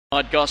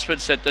Gosford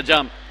set to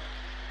jump.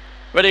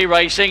 Ready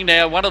racing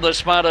now. One of the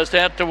smartest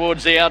out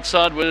towards the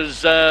outside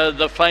was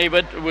the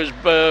favourite, was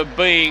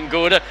Being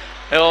Good.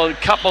 A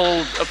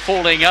couple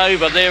falling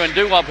over there, and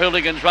Doo-Wop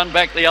Hooligans run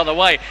back the other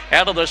way.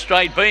 Out of the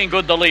straight, Being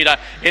Good the leader.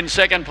 In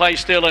second place,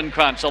 Still and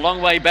Crunch. A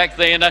long way back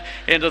then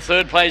into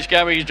third place,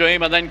 Gary's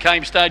Dream, and then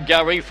came Stud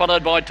Gary,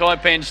 followed by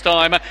Taipan's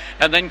Time,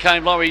 and then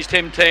came Laurie's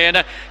Tim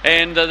Tan,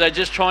 and they're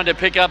just trying to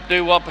pick up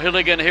Doo-Wop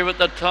Hooligan here at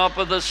the top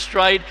of the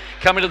straight.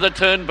 Coming to the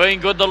turn, Being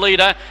Good the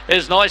leader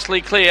is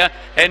nicely clear,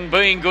 and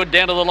Being Good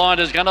down to the line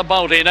is going to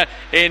bolt in.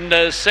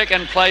 In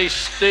second place,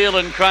 Steel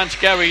and Crunch,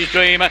 Gary's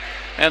Dream,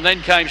 and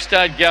then came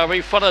Stud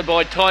Gary, followed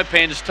by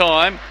Taipan's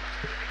Time.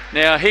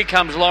 Now here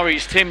comes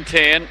Laurie's Tim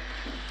Tan,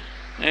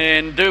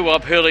 and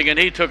Doo-Wop Hooligan.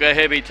 He took a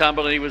heavy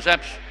tumble, and he was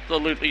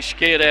absolutely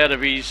scared out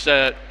of his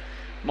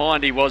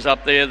mind. He was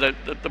up there.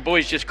 The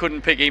boys just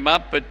couldn't pick him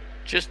up, but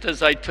just as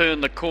they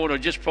turned the corner,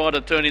 just prior to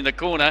turning the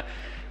corner,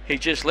 he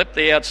just leapt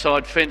the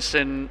outside fence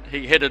and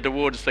he headed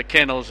towards the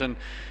kennels. And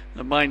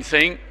the main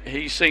thing,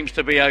 he seems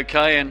to be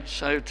okay, and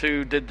so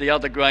too did the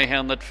other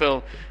greyhound that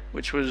fell,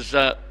 which was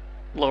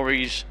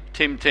Laurie's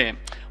Tim Tam.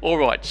 All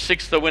right,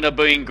 sixth the winner,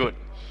 Being Good.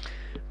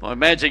 By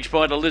Magic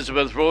Sprite,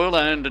 Elizabeth Royal,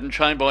 owned and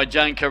trained by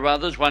Jane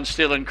Carruthers. One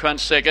Still and Crunch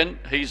second.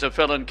 He's a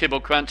felon,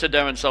 Kibble Cruncher,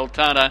 Darren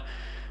Sultana.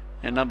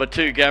 And number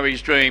 2,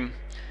 Gary's Dream.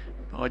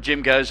 By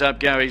Jim Goes Up,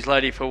 Gary's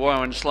Lady for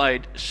Warren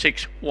Slade.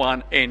 6,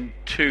 1 and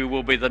 2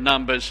 will be the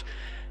numbers.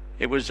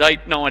 It was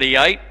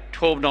 8.98,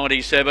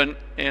 12.97,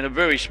 and a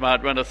very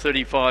smart run of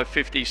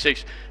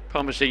 35.56.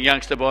 Promising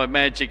youngster by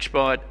Magic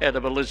Sprite out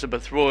of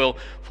Elizabeth Royal,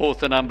 fourth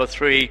to number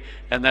 3,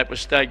 and that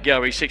was State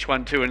Gary, 6,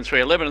 1, 2 and 3,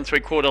 11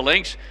 3/4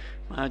 lengths.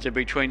 Margin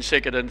between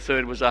second and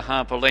third was a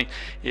half a length.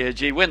 Yeah,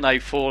 gee, when they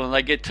fall and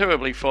they get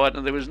terribly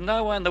frightened, there was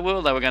no way in the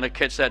world they were going to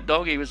catch that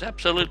dog. He was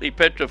absolutely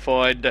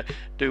petrified,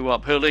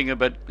 Doo-Wop Hooligan.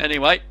 But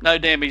anyway, no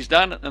damage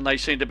done, and they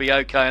seem to be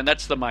okay, and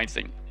that's the main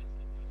thing.